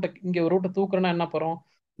 இங்கே ரூட்டை தூக்குறேன்னா என்ன போகிறோம்,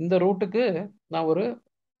 இந்த ரூட்டுக்கு நான் ஒரு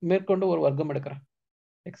மேற்கொண்டு ஒரு வர்க்கம் எடுக்கிறேன்.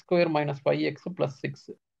 X square minus 5x plus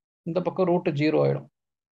 6. இந்த பக்கம் ரூட்டு 0 ஆகிடும்.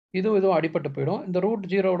 இதுவும் அடிப்பட்டு போயிடும். இந்த ரூட்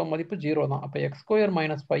 0வோட மதிப்பு 0 தான். அப்போ X square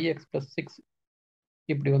minus 5x plus 6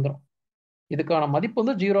 இப்படி வந்துடும். இதுக்கான மதிப்பு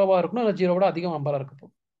வந்து 0வா இருக்கணும், இல்லை 0 விட அதிகம் நம்பராக இருக்க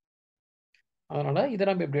போகும். அதனால் இதை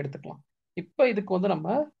நம்ம எப்படி எடுத்துக்கலாம். இப்போ இதுக்கு வந்து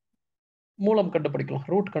நம்ம மூலம் கண்டுபிடிக்கலாம்,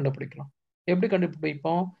 ரூட் கண்டுபிடிக்கலாம். எப்படி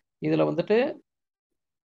கண்டுபிடிப்போம், இதில் வந்துட்டு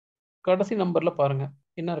கடைசி நம்பரில் பாருங்கள்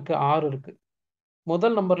என்ன இருக்குது, 6 இருக்குது.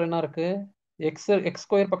 முதல் நம்பரில் என்ன இருக்குது, எக்ஸ்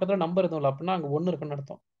ஸ்கொயர் பக்கத்தில் நம்பர் எதுவும் இல்லை, அப்படின்னா அங்கே 1 இருக்குன்னு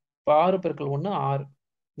அர்த்தம். இப்போ 6 பெருக்கல் 1 6.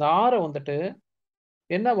 இந்த 6 வந்துட்டு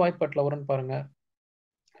என்ன வாய்ப்பாட்டில் வரும்னு பாருங்க,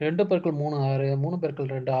 2 பெருக்கல் 3 6, 3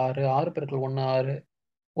 பெருக்கல் 2 6, 6 பெருக்கல் 1 6,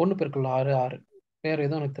 1 பெருக்கல் 6 6. வேற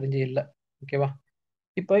எதுவும் எனக்கு தெரிஞ்சு இல்லை. ஓகேவா.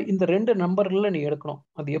 இப்போ இந்த 2 நம்பர்களில் நீ எடுக்கணும்.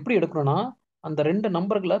 அது எப்படி எடுக்கணும்னா, அந்த 2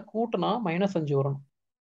 நம்பர்களை கூட்டினா -5 வரணும்,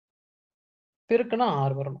 பெருக்குனா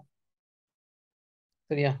 6 வரணும்.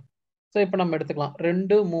 சரியா. ஸோ இப்போ நம்ம எடுத்துக்கலாம்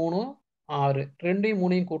 2 3 6, 2யும்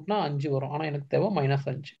 3யும் கூட்டினா 5 வரும். ஆனால் எனக்கு தேவை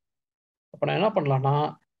 -5. அப்போ நான் என்ன பண்ணலாம்னா,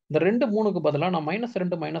 இந்த 2 3க்கு பதிலாக நான்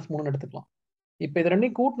 -2 -3 எடுத்துக்கலாம். இப்போ இது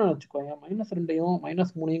ரெண்டையும் கூட்டணும்னு வச்சுக்கோங்க, -2யும்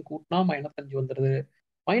 -3யும் கூட்டினா -5 வந்துடுது.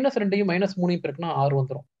 -2யும் -3யும் பெருக்குனா 6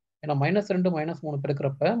 வந்துடும். ஏன்னா -2 -3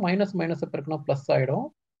 பெருக்கிறப்ப மைனஸ் மைனஸ் பெருக்குனா ப்ளஸ் ஆகிடும்.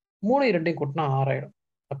 3 2யும் கூட்டினா 6 ஆகிடும்.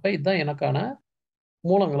 அப்போ இதுதான் எனக்கான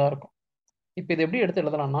மூலங்களாக இருக்கும். இப்போ இது எப்படி எடுத்து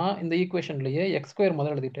எழுதலாம்னா, இந்த ஈக்குவேஷன்லேயே எக்ஸ் ஸ்கொயர்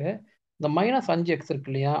முதல்ல எழுதிட்டு, இந்த -5x இருக்கு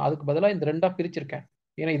இல்லையா, அதுக்கு பதிலாக இந்த 2ஆக பிரிச்சிருக்கேன்.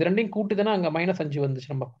 ஏன்னா இது ரெண்டையும் கூட்டி தானே அங்கே -5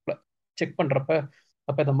 வந்துச்சு நம்ம செக் பண்ணுறப்ப.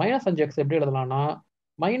 அப்போ இந்த -5x எப்படி எழுதலாம்னா,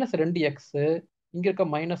 -2x இங்கே இருக்க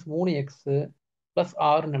 -3x ப்ளஸ்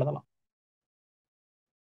 6ன்னு எழுதலாம்.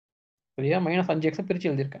 சரியா. -5x பிரித்து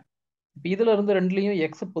எழுதியிருக்கேன். இப்போ இதில் இருந்து ரெண்டுலேயும்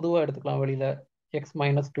எக்ஸ் பொதுவாக எடுத்துக்கலாம், வெளியில் x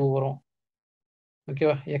 -2 வரும்.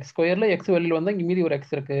 ஓகேவா. எக்ஸ் ஸ்கொயரில் எக்ஸ் வெளியில் வந்தால் இங்கே மீதி ஒரு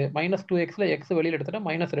எக்ஸ் இருக்குது. -2xல எக்ஸ் வெளியில் எடுத்துகிட்டா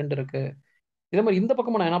 -2 இருக்குது. இதே மாதிரி இந்த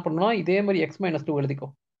பக்கமும் நான் என்ன பண்ணுன்னா, இதே மாதிரி x -2 எழுதிக்கோ,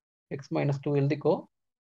 x -2 எழுதிக்கோ.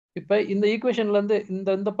 இப்போ இந்த ஈக்குவேஷன்லேருந்து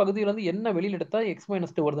இந்த பகுதியிலேருந்து என்ன வெளியில் எடுத்தால் x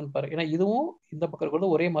 -2 வருதுன்னு பாரு. ஏன்னா இதுவும் இந்த பக்கம்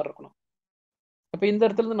இருக்கிறது ஒரே மாதிரி இருக்கணும். அப்போ இந்த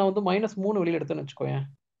இடத்துல நான் வந்து -3 வெளியில் எடுத்தேன்னு வச்சுக்கோயேன்,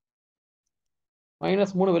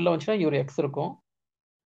 -3 வெளில வந்துச்சுன்னா இங்கே ஒரு எக்ஸ் இருக்கும்.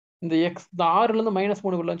 இந்த எக்ஸ் இந்த 6லேருந்து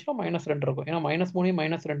 -3 வெளில வந்துச்சுன்னா -2 இருக்கும். ஏன்னா -3யும்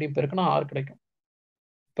 -2யும் பெருக்குனா 6 கிடைக்கும்.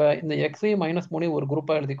 இப்போ இந்த எக்ஸையும் -3யும் ஒரு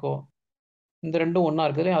குரூப்பாக எழுதிக்கோ. இந்த ரெண்டும் ஒன்றா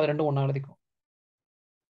இருக்குது, அது ரெண்டும் ஒன்றா எழுதிக்கோ.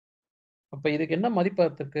 அப்போ இதுக்கு என்ன மதிப்பு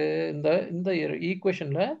இந்த இந்த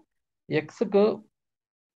ஈக்குவேஷனில் எக்ஸுக்கு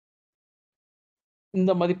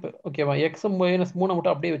இந்த மதிப்பு ஓகேவா. எக்ஸ் -3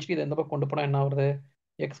 மட்டும் அப்படியே வச்சுட்டு இதை எந்த பக்கம் கொண்டு போனால் என்ன வருது,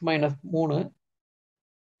 எக்ஸ் -3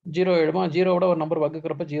 0 ஆகிடுமா. 0வோட ஒரு நம்பர்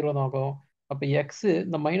வகுக்கிறப்ப 0 தான் ஆகும். அப்போ எக்ஸு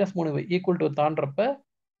இந்த -3 ஈக்குவல் டு தாண்டறப்ப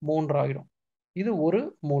 3 ஆகிடும். இது ஒரு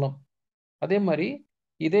மூலம். அதே மாதிரி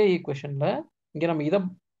இதே ஈக்குவேஷனில் இங்கே நம்ம இதை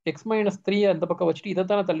x -3 அந்த பக்கம் வச்சுட்டு இதை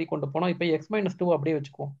தானே தள்ளி கொண்டு போனோம். இப்போ x -2 அப்படியே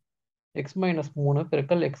வச்சுக்குவோம், x -3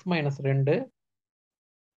 பெருக்கல் x -2.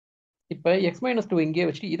 இப்போ x -2 இங்கேயே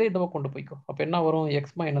வச்சுட்டு இதை இந்த பக்கம் கொண்டு போய்க்கோ. அப்போ என்ன வரும், x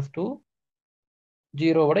 -2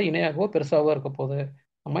 0வோட இணையாகவோ பெருசாகவோ இருக்க போகுது.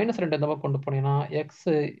 -2 இந்த பக்கம் கொண்டு போனீங்கன்னா எக்ஸ்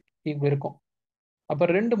இப்படி இருக்கும். அப்போ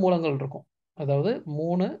 2 மூலங்கள் இருக்கும், அதாவது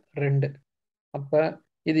 3 2. அப்போ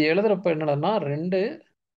இது எழுதுறப்ப என்னன்னா 2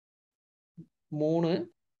 3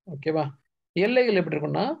 ஓகேவா. எல்லைகள் எப்படி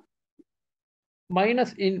இருக்குன்னா,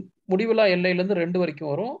 மைனஸ் முடிவிலா எல்லையிலேருந்து 2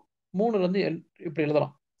 வரைக்கும் வரும், 3லேருந்து இப்படி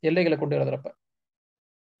எழுதலாம் எல்லைகளை கொண்டு எழுதுறப்ப.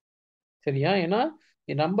 சரியா. ஏன்னா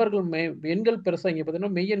நம்பர்கள் எண்கள் பெருசாக இங்கே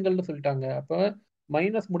பார்த்தீங்கன்னா மெய் எண்கள்னு சொல்லிட்டாங்க. அப்போ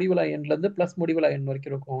மைனஸ் முடிவிலா எண்லேருந்து ப்ளஸ் முடிவிலா எண்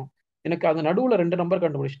வரைக்கும் இருக்கும். எனக்கு அது நடுவில் 2 நம்பர்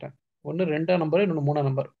கண்டுபிடிச்சிட்டேன். ஒன்று 2ஆம் நம்பர், இன்னொன்று 3ஆம்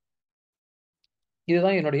நம்பர்.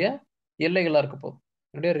 இதுதான் என்னுடைய எல்லைகளாக இருக்க போகுது,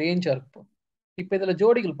 என்னுடைய ரேஞ்சாக இருக்க போகுது. இப்போ இதில்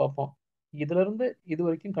ஜோடிகள் பார்ப்போம். இதுலேருந்து இது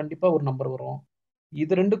வரைக்கும் கண்டிப்பாக ஒரு நம்பர் வரும்,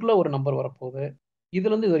 இது ரெண்டுக்குள்ளே ஒரு நம்பர் வரப்போகுது,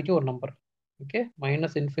 இதுலேருந்து இது வரைக்கும் ஒரு நம்பர். ஓகே,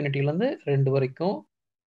 -∞லேருந்து 2 வரைக்கும்,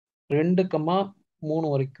 2,3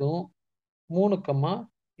 வரைக்கும்,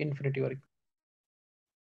 3,∞ வரைக்கும்.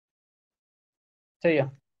 சரியா.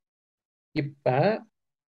 இப்போ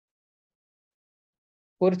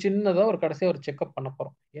ஒரு சின்னதாக ஒரு கடைசியாக ஒரு செக்அப் பண்ண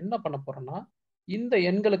போகிறோம். என்ன பண்ண போகிறோம்னா, இந்த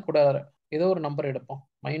எண்களுக்கு கூட ஏதோ ஒரு நம்பர் எடுப்போம்,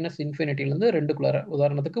 -∞லேருந்து 2க்குள்ளார.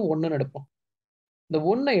 உதாரணத்துக்கு 1ன்னு எடுப்போம். இந்த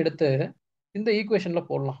 1 எடுத்து இந்த ஈக்குவேஷனில்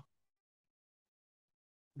போடலாம்.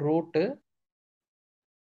 Route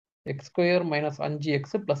X square minus 5x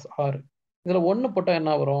plus 6. இதில் 1 போட்டால்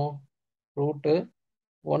என்ன வரும்? ரூட்டு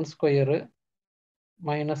 1 ஸ்கொயரு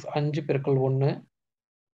மைனஸ் 5 பெருக்கல் 1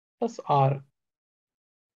 ப்ளஸ் 6.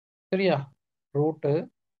 சரியா? ரூட்டு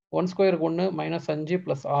 1 ஸ்கொயருக்கு 1 மைனஸ் 5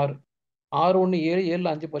 ப்ளஸ் 6. 6 1 7, 7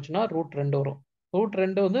 5 போச்சுன்னா ரூட் 2 வரும். ரூட்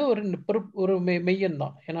 2 வந்து ஒரு மெய்யன்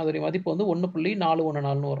தான். ஏன்னா அதோடைய மதிப்பு வந்து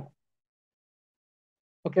 1.414 வரும்.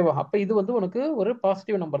 ஓகேவா? அப்போ இது வந்து உனக்கு ஒரு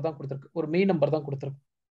பாசிட்டிவ் நம்பர் தான் கொடுத்துருக்கு, ஒரு மெய் நம்பர் தான் கொடுத்துருக்கு.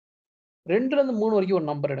 2லேருந்து 3 வரைக்கும் ஒரு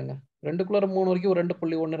நம்பர் எடுங்க. 2க்குள்ளார 3 வரைக்கும் ஒரு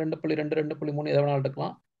 2.1 2.2 2.3 எதை வேணாலும்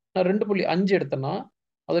எடுக்கலாம். நான் 2.5 எடுத்தேன்னா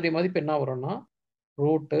அதோடைய மதிப்பு என்ன வரும்னா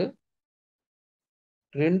ரூட்டு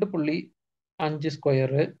 2.5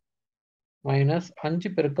 ஸ்கொயரு மைனஸ்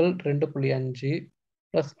 5 பெருக்கல் 2.5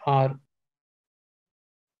 ப்ளஸ் 6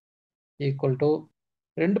 ஈக்குவல் டு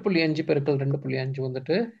 2.5 பெருக்கல் 2.5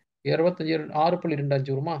 வந்துட்டு 25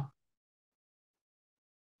 6.25 வருமா?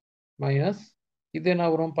 மைனஸ் இது என்ன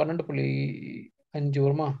வரும்? 12.5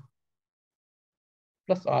 வருமா?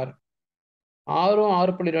 ப்ளஸ் 6. 6ம்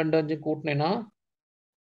 6.25 கூட்டினேன்னா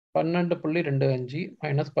 12.25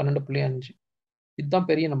 மைனஸ் 12.5. இதுதான்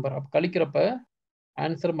பெரிய நம்பர். அப்போ கழிக்கிறப்ப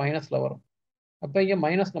ஆன்சர் மைனஸில் வரும். அப்போ இங்கே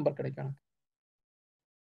மைனஸ் நம்பர் கிடைக்கும்.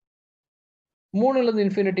 3லேருந்து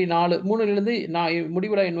இன்ஃபினிட்டி 4, 3லேருந்து நான்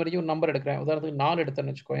முடிவிலா எண் வரைக்கும் ஒரு நம்பர் எடுக்கிறேன். உதாரணத்துக்கு 4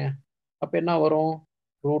 எடுத்தேன்னு வச்சுக்கோயேன். அப்போ என்ன வரும்?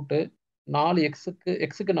 ரூட்டு 4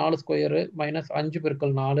 எக்ஸுக்கு 4 ஸ்கொயரு மைனஸ் 5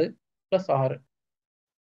 பெருக்கல் 4 ப்ளஸ் 6.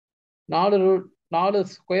 4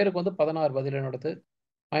 ஸ்கொயருக்கு வந்து 16 பதில் என்னோடது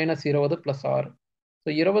மைனஸ் 20 ப்ளஸ் 6. ஸோ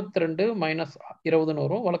 22 மைனஸ் 20ன்னு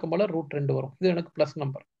வரும். வழக்கம் போல் ரூட் 2 வரும். இது எனக்கு ப்ளஸ்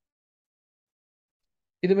நம்பர்.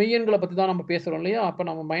 இது மெய்யெண்களை பற்றி தான் நம்ம பேசுகிறோம் இல்லையா? அப்போ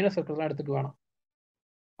நம்ம மைனஸ் இருக்கிறதெல்லாம் எடுத்துக்க வேணாம்.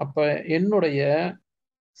 அப்போ என்னுடைய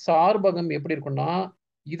சார்பகம் எப்படி இருக்குன்னா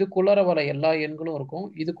இதுக்குள்ளார வர எல்லா எண்களும் இருக்கும்,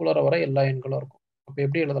 இதுக்குள்ளார வர எல்லா எண்களும் இருக்கும். அப்போ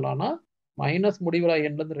எப்படி எழுதலாம்னா மைனஸ் முடிவிலா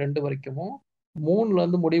எண்லேருந்து 2 வரைக்கும்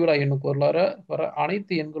 3லேருந்து முடிவிலா எண்ணுக்குள்ளார வர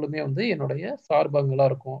அனைத்து எண்களுமே வந்து என்னுடைய சார்பகங்களா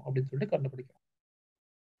இருக்கும் அப்படின்னு சொல்லிட்டு கண்டுபிடிக்கிறோம்.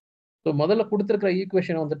 ஸோ முதல்ல கொடுத்துருக்கிற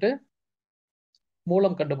ஈக்குவேஷனை வந்துட்டு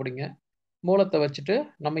மூலம் கண்டுபிடிங்க. மூலத்தை வச்சுட்டு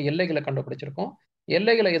நம்ம எல்லைகளை கண்டுபிடிச்சிருக்கோம்.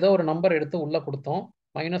 எல்லைகளை ஏதோ ஒரு நம்பர் எடுத்து உள்ள கொடுத்தோம்.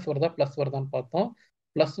 மைனஸ் வருதா ப்ளஸ் வருதான்னு பார்த்தோம்.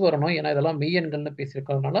 ப்ளஸ் வரணும், ஏன்னா இதெல்லாம் மெய் எண்கள்னு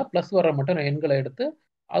பேசியிருக்கிறதுனால ப்ளஸ் வர மட்டும் எண்களை எடுத்து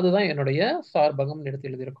அதுதான் என்னுடைய சார்பகம் எடுத்து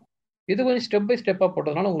எழுதியிருக்கும். இது கொஞ்சம் ஸ்டெப் பை ஸ்டெப்பாக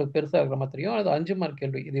போட்டதுனால உங்களுக்கு பெருசாக இருக்கிற மாதிரி தெரியும். அது 5 மார்க்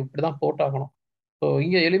கேள்வி. இது இப்படி தான் போட்டாகணும். ஸோ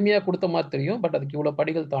இங்கே எளிமையாக கொடுத்த மாதிரி தெரியும், பட் அதுக்கு இவ்வளோ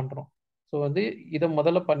படிகள் தாண்டணும். ஸோ வந்து இதை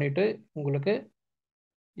முதல்ல பண்ணிட்டு உங்களுக்கு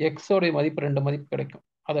எக்ஸோடைய மதிப்பு 2 மதிப்பு கிடைக்கும்.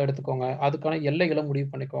 அதை எடுத்துக்கோங்க. அதுக்கான எல்லைகளை முடிவு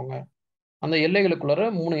பண்ணிக்கோங்க. அந்த எல்லைகளுக்குள்ளார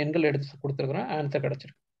 3 எண்கள் எடுத்து கொடுத்துருக்குறேன். ஆன்சர்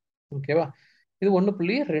கிடைச்சிருக்கு. ஓகேவா? இது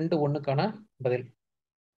 1.21க்கான பதில்.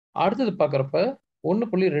 அடுத்தது பார்க்குறப்ப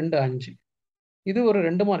 1.25. இது ஒரு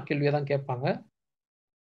 2 மார்க் கேள்வியாக தான் கேட்பாங்க.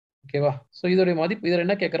 ஓகேவா? ஸோ இதோடைய மதிப்பு இதில்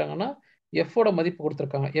என்ன கேட்குறாங்கன்னா எஃபோட மதிப்பு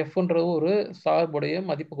கொடுத்துருக்காங்க. எஃப்ன்றது ஒரு சார்புடைய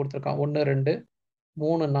மதிப்பு கொடுத்துருக்காங்க. 1 2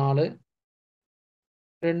 3 4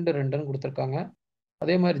 2 2ன்னு கொடுத்துருக்காங்க.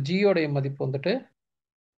 அதே மாதிரி ஜியோடைய மதிப்பு வந்துட்டு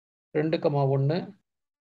 2,1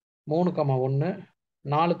 3,1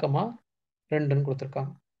 4,2ன்னு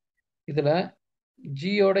கொடுத்துருக்காங்க. இதில்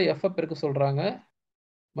ஜியோட எஃப்ஐ பெருக்க சொல்கிறாங்க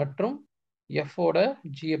மற்றும் எஃபோட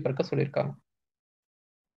ஜியை பெருக்க சொல்லியிருக்காங்க.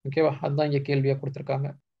 ஓகேவா? அதுதான் இங்கே கேள்வியாக கொடுத்துருக்காங்க.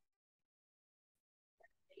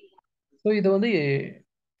 ஸோ இதை வந்து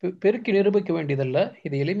பெருக்கி நிரூபிக்க வேண்டியதில்லை.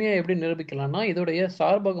 இது எளிமையாக எப்படி நிரூபிக்கலாம்னா இதோடைய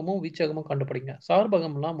சார்பகமும் வீச்சகமும் கண்டுபிடிங்க.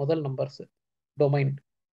 சார்பகம்லாம் முதல் நம்பர்ஸ் டொமைன்.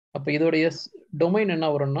 அப்போ இதோடைய டொமைன் என்ன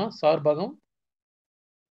வரும்னா சார்பகம்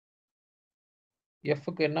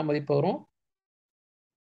எஃப்க்கு என்ன மதிப்பு வரும்?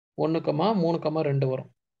 1,3,2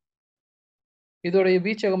 வரும். இதோடைய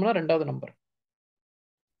வீச்சகம்னா ரெண்டாவது நம்பர்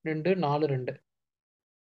 2 4 2.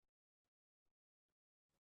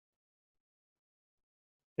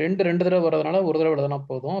 2 2 தடவை வர்றதுனால ஒரு தடவை எழுதுனா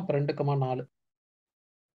போதும். அப்போ 2,4.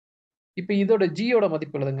 இப்போ இதோட ஜியோட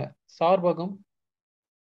மதிப்பு எழுதுங்க. சார்பகம்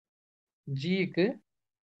ஜிக்கு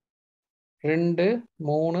 2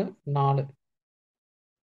 3 4.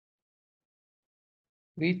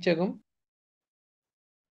 வீச்சகம்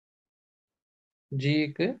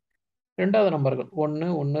ஜிக்கு ரெண்டாவது நம்பர்கள் 1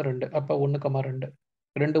 1 2. அப்போ 1,2.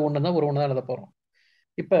 2 1 தான், ஒரு 1 தான் எழுத போகிறோம்.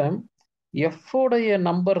 இப்போ எஃப்ஓடைய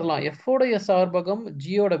நம்பர்லாம் எஃப்ஓடைய சார்பகம்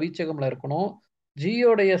ஜியோட வீச்சகம்ல இருக்கணும்.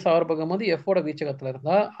 ஜியோடைய சார்பகம் வந்து எஃப்ஓட வீச்சகத்தில்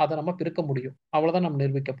இருந்தால் அதை நம்ம பிரிக்க முடியும். அவ்வளோதான் நம்ம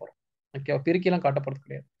நிரூபிக்க போகிறோம். ஓகே, பிரிக்கலாம் காட்டப்படுறது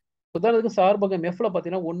கிடையாது. உதாரணத்துக்கு சார்பகம் எஃப்ல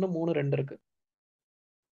பார்த்தீங்கன்னா 1 3 2 இருக்கு.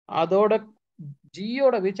 அதோட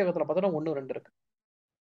ஜியோட வீச்சகத்தில் பார்த்தோன்னா 1 2 இருக்கு.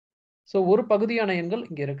 ஸோ ஒரு பகுதியான எண்கள்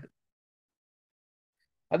இங்கே இருக்கு.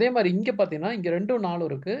 அதே மாதிரி இங்கே பார்த்தீங்கன்னா இங்கே 2 4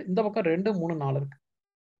 இருக்கு. இந்த பக்கம் 2 3 4 இருக்கு.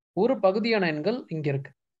 ஒரு பகுதியான எண்கள் இங்கே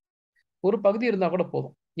இருக்கு. ஒரு பகுதி இருந்தால் கூட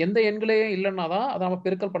போதும். எந்த எண்களே இல்லைன்னா தான் அதை நம்ம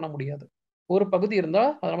பெருக்கல் பண்ண முடியாது. ஒரு பகுதி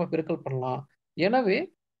இருந்தால் அதை நம்ம பெருக்கல் பண்ணலாம். எனவே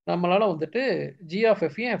நம்மளால வந்துட்டு g ஆஃப்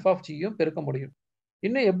எஃப்யும் எஃப் ஆஃப் ஜியும் பெருக்க முடியும்.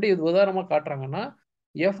 இன்னும் எப்படி இது உதாரணமா காட்டுறாங்கன்னா,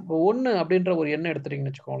 ஒன்று அப்படின்ற ஒரு எண்ணை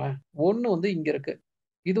எடுத்துட்டீங்கன்னு வச்சுக்கோங்களேன். ஒன்று வந்து இங்க இருக்கு.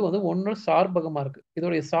 இது வந்து 1 சார்பகமா இருக்கு.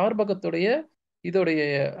 இதோடைய சார்பகத்துடைய இதோடைய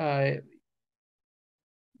அ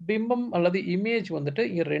பிம்பம் அல்லது இமேஜ் வந்துட்டு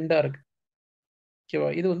இங்க 2ஆ இருக்கு. ஓகேவா?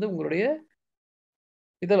 இது வந்து உங்களுடைய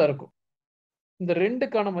இதுல இருக்கும். இந்த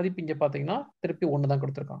 2க்கான மதிப்பு இங்க பார்த்தீங்கன்னா, திருப்பி 1 தான்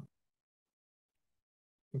குடுத்துருக்காங்க.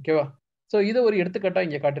 ஓகேவா? ஸோ இத ஒரு எடுத்துக்காட்டா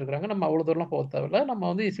இங்க காட்டியிருக்கிறாங்க. நம்ம அவ்வளோ தூரம்லாம் போக தேவையில்ல. நம்ம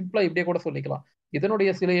வந்து சிம்பிளா இப்படியே கூட சொல்லிக்கலாம். இதனுடைய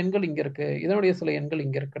சில எண்கள் இங்க இருக்கு. இதனுடைய சில எண்கள்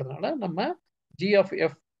இங்க இருக்கிறதுனால, நம்ம ஜி ஆஃப்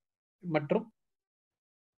எஃப் மற்றும்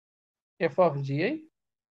எஃப் ஆஃப் ஜி ஐ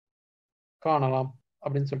காணலாம்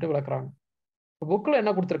அப்படின்னு சொல்லிட்டு விளக்குறாங்க. புக்ல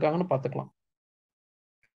என்ன குடுத்துருக்காங்கன்னு பார்த்துக்கலாம்.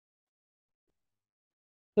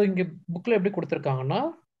 ஸோ இங்க புக்ல எப்படி குடுத்துருக்காங்கன்னா,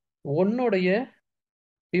 1டைய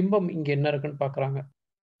பிம்பம் இங்க என்ன இருக்குன்னு பார்க்குறாங்க.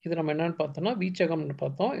 இது நம்ம என்னன்னு பார்த்தோம்னா, வீச்சகம்னு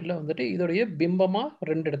பார்த்தோம். இல்ல வந்துட்டு இதோடைய பிம்பமா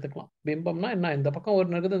 2 எடுத்துக்கலாம். பிம்பம்னா என்ன? இந்த பக்கம்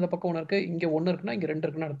 1 இருக்குது, இந்த பக்கம் 1 இருக்கு. இங்க 1 இருக்குன்னா, இங்க 2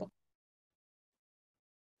 இருக்குன்னு அர்த்தம்.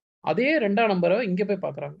 அதே 2ஆம் நம்பர இங்க போய்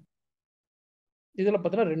பார்க்குறாங்க. இதுல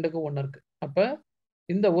பார்த்தீங்கன்னா 2க்கு 1 இருக்கு. அப்ப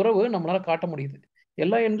இந்த உறவு நம்மளால காட்ட முடியுது.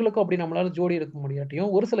 எல்லா எண்களுக்கும் அப்படி நம்மளால ஜோடி எடுக்க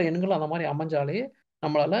முடியாட்டியும், ஒரு சில எண்கள் அந்த மாரி அமைஞ்சாலே,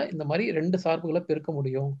 நம்மளால இந்த மாரி 2 சார்புகள பெருக்க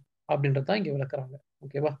முடியும். அப்படின்றது தான் இங்க விளக்குறாங்க.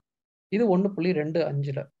 ஓகேவா? இது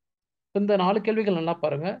 1.25ல. இந்த 4 கேள்விகள் நல்லா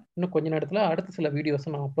பாருங்க. இன்னும் கொஞ்ச நேரத்துல அடுத்த சில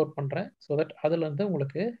வீடியோஸ நான் அப்லோட் பண்றேன். ஸோ தட் அதுலருந்து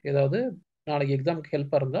உங்களுக்கு ஏதாவது நாளைக்கு எக்ஸாம்க்கு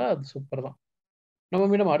ஹெல்ப்பா இருந்தா அது சூப்பர் தான். நம்ம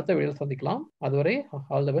மீண்டும் அடுத்த வீடியோல சந்திக்கலாம். அதுவரை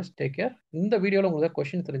all the best. Take care. இந்த வீடியோல உங்களுக்கு ஏதாவது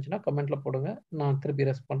கொஸ்டின்ஸ் இருந்துச்சுன்னா கமெண்ட்ல போடுங்க. நான் திருப்பி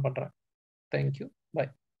ரெஸ்பாண்ட் பண்றேன். Thank you. பை.